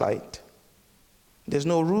hide this light. There's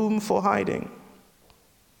no room for hiding.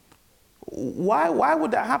 Why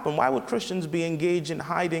would that happen? Why would Christians be engaged in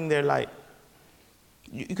hiding their light?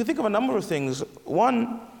 You could think of a number of things.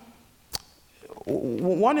 One,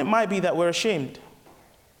 it might be that we're ashamed.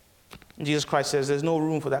 Jesus Christ says there's no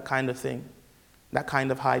room for that kind of thing, that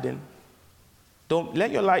kind of hiding. Don't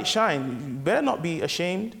let your light shine. You better not be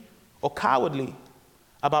ashamed or cowardly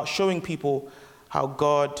about showing people how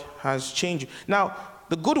God has changed you. Now,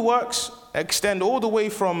 the good works extend all the way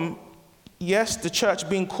from, yes, the church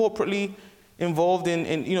being corporately involved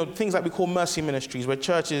in things like we call mercy ministries, where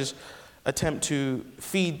churches attempt to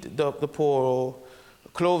feed the poor or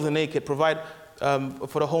clothe the naked, provide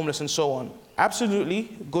for the homeless and so on. Absolutely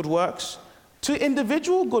good works. To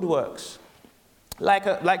individual good works,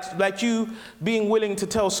 like you being willing to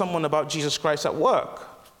tell someone about Jesus Christ at work,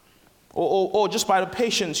 or just by the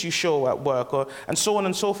patience you show at work, and so on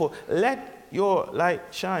and so forth. Let your light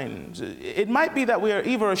shine. It might be that we are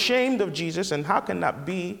either ashamed of Jesus, and how can that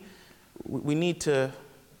be? We need to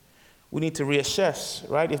reassess,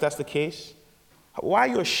 right, if that's the case. Why are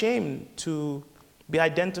you ashamed to be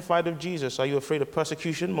identified of Jesus? Are you afraid of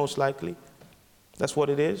persecution? Most likely. That's what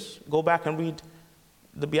it is. Go back and read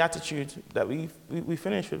the Beatitudes that we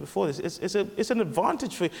finished with before this. It's an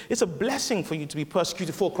advantage for you. It's a blessing for you to be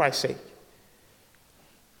persecuted for Christ's sake.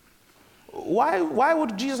 Why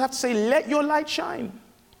would Jesus have to say, let your light shine?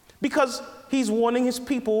 Because he's warning his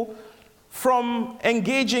people from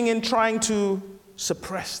engaging in trying to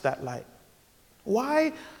suppress that light.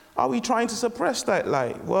 Why are we trying to suppress that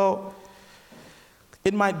light? Well,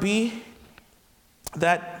 it might be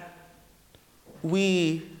that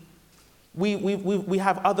we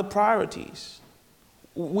have other priorities.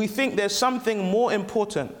 We think there's something more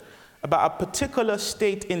important about a particular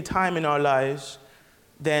state in time in our lives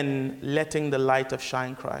than letting the light of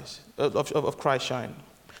Christ shine.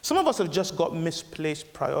 Some of us have just got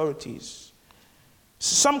misplaced priorities.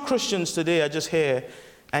 Some Christians today are just here,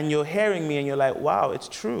 and you're hearing me and you're like, wow, it's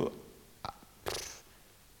true.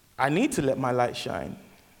 I need to let my light shine.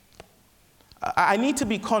 I need to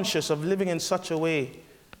be conscious of living in such a way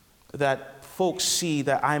that folks see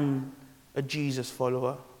that I'm a Jesus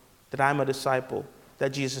follower, that I'm a disciple, that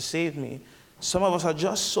Jesus saved me. Some of us are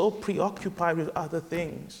just so preoccupied with other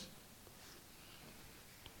things.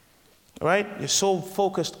 Right? You're so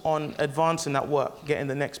focused on advancing at work, getting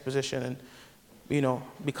the next position, and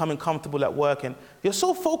becoming comfortable at work, and you're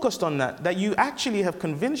so focused on that you actually have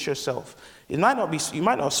convinced yourself. You might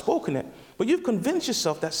not have spoken it, but you've convinced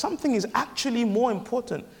yourself that something is actually more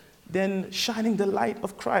important than shining the light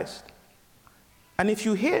of Christ. And if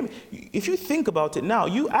you think about it now,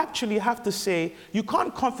 you actually have to say, you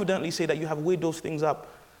can't confidently say that you have weighed those things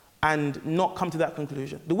up and not come to that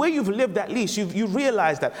conclusion. The way you've lived, at least, you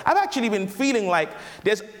realize that. I've actually been feeling like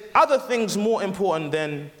there's other things more important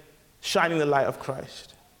than shining the light of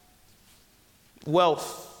Christ.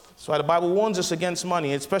 Wealth. That's why the Bible warns us against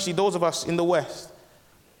money, especially those of us in the West.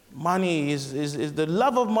 Money is the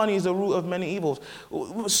love of money is the root of many evils.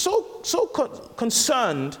 So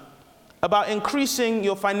concerned about increasing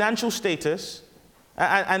your financial status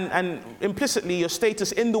and implicitly your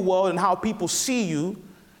status in the world and how people see you,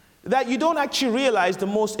 that you don't actually realize the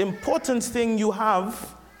most important thing you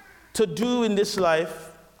have to do in this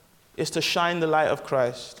life is to shine the light of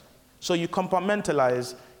Christ. So you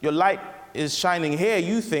compartmentalize. Your light is shining here,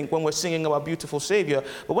 you think, when we're singing about beautiful Savior.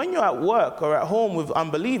 But when you're at work or at home with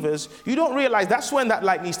unbelievers, you don't realize that's when that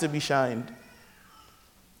light needs to be shined.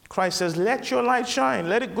 Christ says, let your light shine,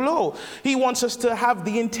 let it glow. He wants us to have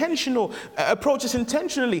the intentional, approach this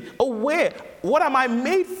intentionally, aware, what am I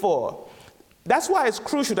made for? That's why it's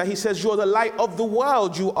crucial that he says you're the light of the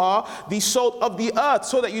world, you are the salt of the earth,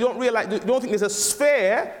 so that you don't think there's a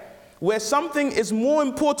sphere where something is more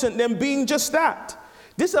important than being just that.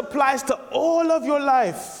 This applies to all of your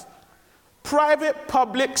life. Private,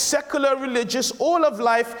 public, secular, religious, all of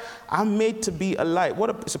life. I'm made to be a light.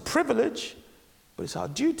 It's a privilege, but it's our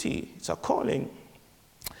duty. It's our calling.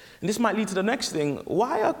 And this might lead to the next thing.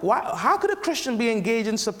 How could a Christian be engaged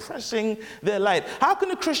in suppressing their light? How can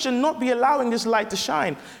a Christian not be allowing this light to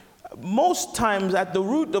shine? Most times at the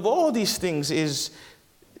root of all these things is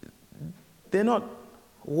they're not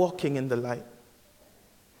walking in the light.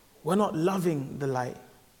 We're not loving the light.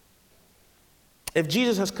 If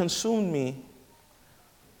Jesus has consumed me,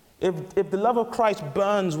 if the love of Christ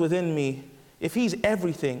burns within me, if he's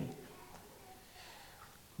everything,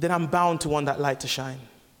 then I'm bound to want that light to shine.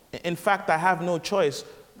 In fact, I have no choice.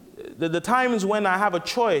 The times when I have a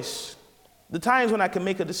choice, the times when I can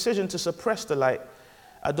make a decision to suppress the light,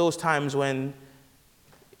 are those times when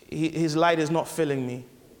his light is not filling me.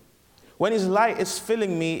 When his light is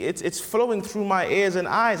filling me, it's flowing through my ears and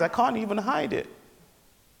eyes. I can't even hide it.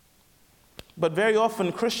 But very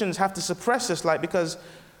often Christians have to suppress this light because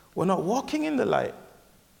we're not walking in the light.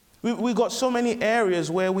 We got so many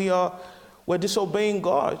areas where we're disobeying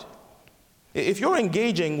God. If you're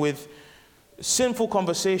engaging with sinful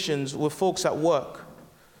conversations with folks at work,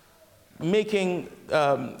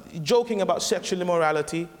 joking about sexual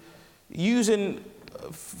immorality, using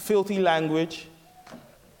filthy language,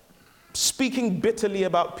 speaking bitterly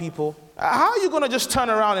about people, how are you going to just turn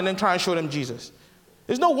around and then try and show them Jesus?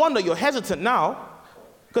 There's no wonder you're hesitant now,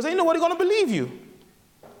 because ain't nobody going to believe you.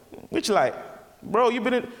 Which light? Bro,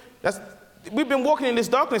 we've been walking in this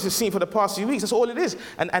darkness, it seems, for the past few weeks. That's all it is.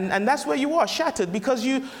 And that's where you are, shattered, because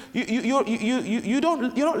you're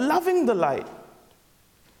not loving the light.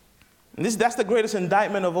 And that's the greatest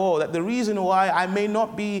indictment of all, that the reason why I may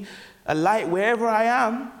not be a light wherever I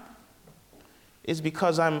am is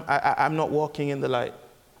because I'm not walking in the light.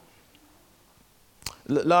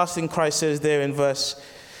 Last thing Christ says there in verse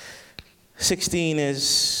 16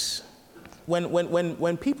 is,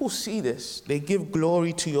 when people see this, they give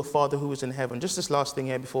glory to your Father who is in heaven. Just this last thing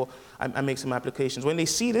here before I make some applications. When they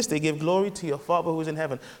see this, they give glory to your Father who is in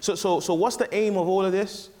heaven. So what's the aim of all of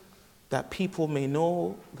this? That people may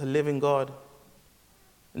know the living God.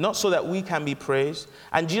 Not so that we can be praised.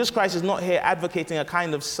 And Jesus Christ is not here advocating a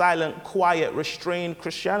kind of silent, quiet, restrained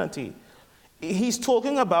Christianity. He's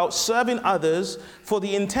talking about serving others for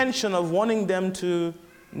the intention of wanting them to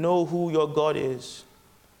know who your God is.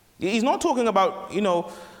 He's not talking about,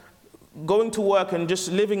 going to work and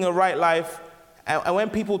just living a right life, and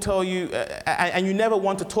when people tell you, and you never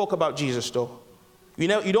want to talk about Jesus, though. You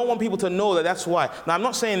don't want people to know that that's why. Now, I'm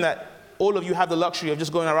not saying that all of you have the luxury of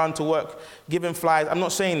just going around to work, giving flyers. I'm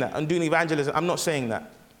not saying that. And doing evangelism. I'm not saying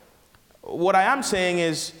that. What I am saying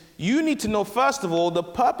is, you need to know, first of all, the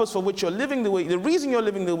purpose for which you're living the reason you're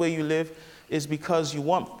living the way you live is because you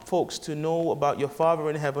want folks to know about your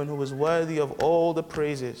Father in heaven who is worthy of all the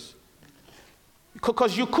praises.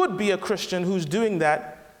 Because you could be a Christian who's doing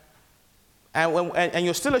that, and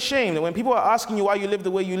you're still ashamed. And when people are asking you why you live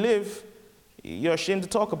the way you live, you're ashamed to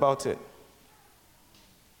talk about it.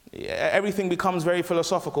 Everything becomes very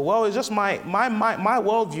philosophical. Well, it's just my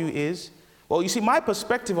worldview is, well, you see, my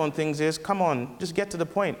perspective on things is, come on, just get to the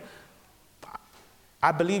point.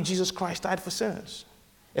 I believe Jesus Christ died for sinners.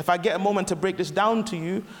 If I get a moment to break this down to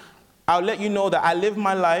you, I'll let you know that I live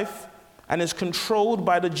my life and is controlled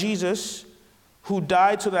by the Jesus who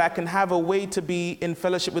died so that I can have a way to be in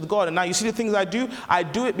fellowship with God. And now you see the things I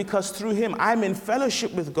do it because through him, I'm in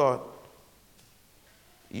fellowship with God.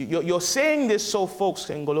 You're saying this so folks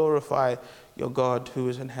can glorify your God who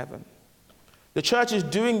is in heaven. The church is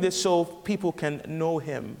doing this so people can know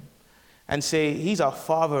him and say, he's our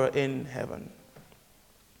Father in heaven.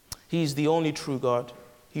 He's the only true God.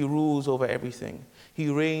 He rules over everything. He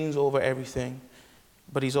reigns over everything.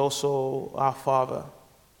 But he's also our Father.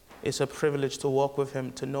 It's a privilege to walk with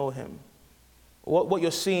him, to know him. What you're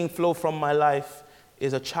seeing flow from my life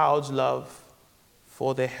is a child's love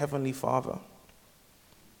for their heavenly Father.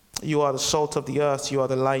 You are the salt of the earth. You are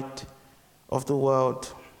the light of the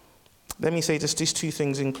world. Let me say just these two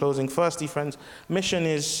things in closing. Firstly, friends, mission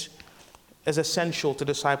is essential to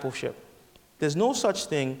discipleship. There's no such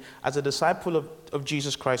thing as a disciple of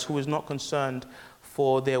Jesus Christ who is not concerned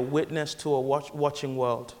for their witness to a watching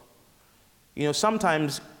world.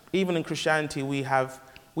 Sometimes, even in Christianity,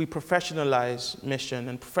 we professionalize mission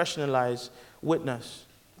and professionalize witness.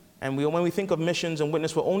 And when we think of missions and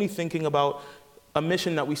witness, we're only thinking about a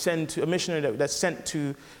mission that we send to, a missionary that's sent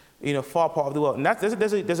to, far part of the world. And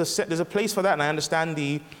there's a place for that, and I understand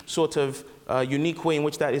the sort of unique way in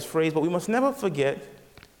which that is phrased, but we must never forget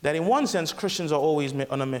that in one sense, Christians are always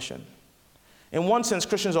on a mission. In one sense,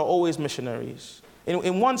 Christians are always missionaries.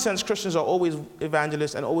 In one sense, Christians are always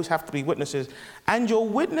evangelists and always have to be witnesses. And your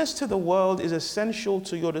witness to the world is essential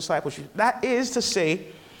to your discipleship. That is to say,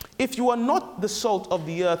 if you are not the salt of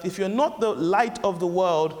the earth, if you're not the light of the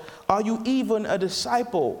world, are you even a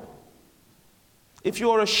disciple? If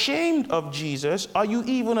you're ashamed of Jesus, are you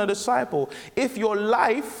even a disciple? If your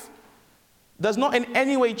life does not in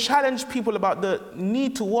any way challenge people about the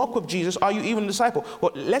need to walk with Jesus, are you even a disciple?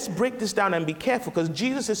 Well, let's break this down and be careful, because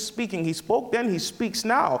Jesus is speaking. He spoke then, he speaks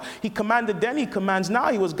now. He commanded then, he commands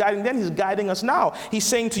now. He was guiding then, he's guiding us now. He's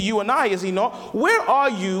saying to you and I, is he not? Where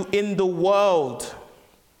are you in the world?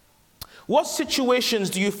 What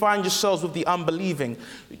situations do you find yourselves with the unbelieving?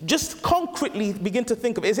 Just concretely begin to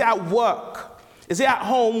think of, is it at work? Is it at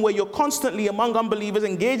home where you're constantly among unbelievers,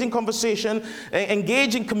 engaged in conversation,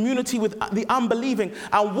 engaged in community with the unbelieving?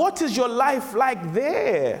 And what is your life like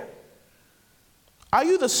there? Are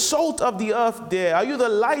you the salt of the earth there? Are you the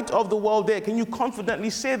light of the world there? Can you confidently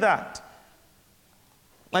say that?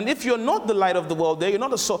 And if you're not the light of the world there, you're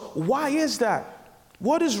not the salt, why is that?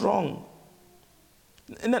 What is wrong?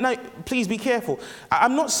 Now, please be careful.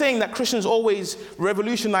 I'm not saying that Christians always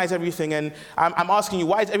revolutionize everything, and I'm asking you,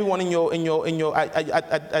 why is everyone at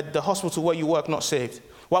the hospital where you work not saved?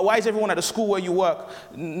 Why is everyone at the school where you work?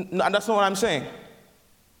 And that's not what I'm saying.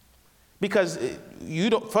 Because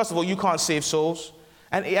first of all, you can't save souls,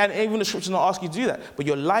 and even the scriptures not ask you to do that. But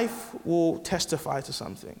your life will testify to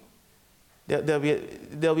something.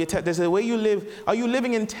 There's a way you live. Are you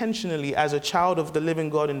living intentionally as a child of the living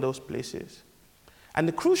God in those places? And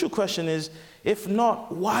the crucial question is, if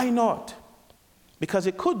not, why not? Because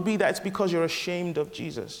it could be that it's because you're ashamed of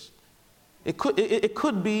Jesus. It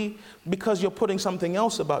could be because you're putting something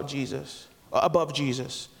else above Jesus.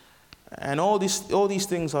 And all these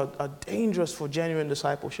things are dangerous for genuine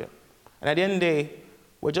discipleship. And at the end of the day,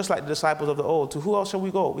 we're just like the disciples of the old. To who else shall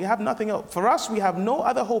we go? We have nothing else. For us, we have no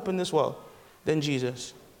other hope in this world than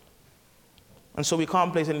Jesus. And so we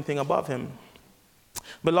can't place anything above him.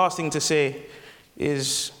 But last thing to say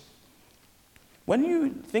is, when you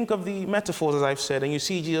think of the metaphors, as I've said, and you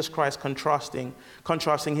see Jesus Christ contrasting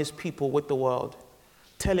his people with the world,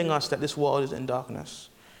 telling us that this world is in darkness,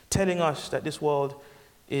 telling us that this world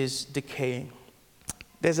is decaying,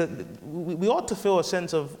 we ought to feel a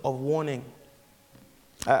sense of warning,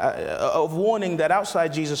 that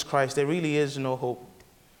outside Jesus Christ there really is no hope.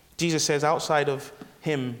 Jesus says outside of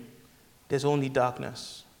him there's only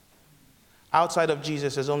darkness. Outside of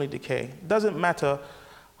Jesus, there's only decay. It doesn't matter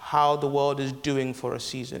how the world is doing for a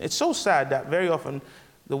season. It's so sad that very often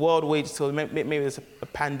the world waits till maybe there's a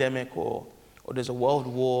pandemic or there's a world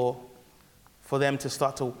war for them to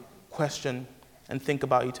start to question and think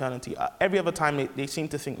about eternity. Every other time they seem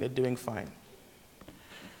to think they're doing fine.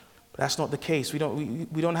 But that's not the case. We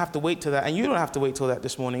don't have to wait till that, and you don't have to wait till that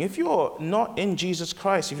this morning. If you're not in Jesus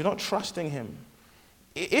Christ, if you're not trusting him,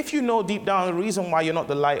 if you know deep down the reason why you're not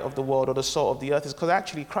the light of the world or the salt of the earth is because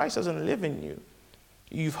actually Christ doesn't live in you.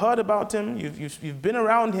 You've heard about him, you've been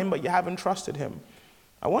around him, but you haven't trusted him.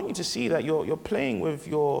 I want you to see that you're playing with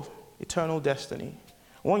your eternal destiny.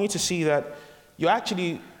 I want you to see that you're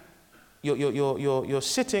actually you're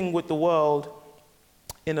sitting with the world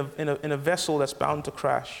in a vessel that's bound to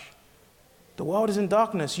crash. The world is in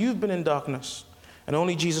darkness. You've been in darkness, and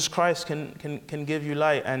only Jesus Christ can give you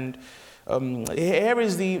light. And here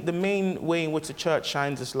is the main way in which the church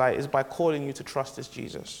shines this light, is by calling you to trust this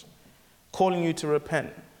Jesus, calling you to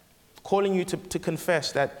repent, calling you to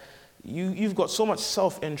confess that you've got so much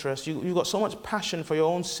self-interest, you've got so much passion for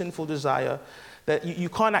your own sinful desire that you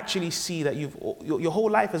can't actually see that your whole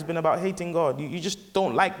life has been about hating God. You just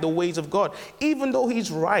don't like the ways of God, even though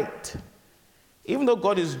he's right. Even though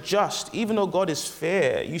God is just, even though God is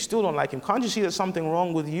fair, you still don't like him. Can't you see there's something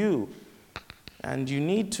wrong with you? And you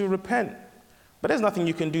need to repent. But there's nothing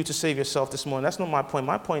you can do to save yourself this morning. That's not my point.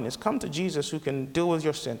 My point is, come to Jesus who can deal with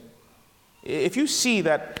your sin. If you see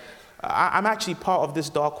that I'm actually part of this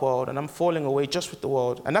dark world and I'm falling away just with the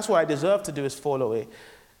world, and that's what I deserve to do is fall away,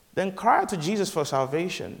 then cry out to Jesus for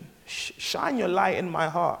salvation. Shine your light in my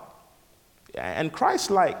heart. And Christ's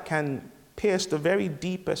light can pierce the very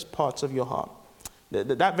deepest parts of your heart.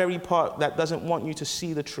 That very part that doesn't want you to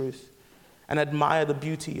see the truth and admire the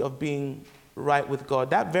beauty of being right with God.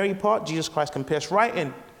 That very part, Jesus Christ can pierce right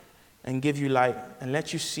in and give you light and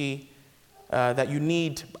let you see that you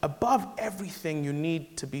need, above everything, you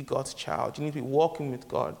need to be God's child. You need to be walking with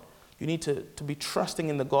God. You need to be trusting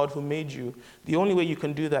in the God who made you. The only way you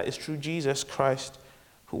can do that is through Jesus Christ,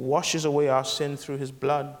 who washes away our sin through his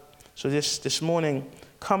blood. So this morning,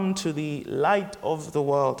 come to the light of the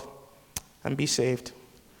world and be saved.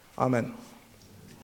 Amen.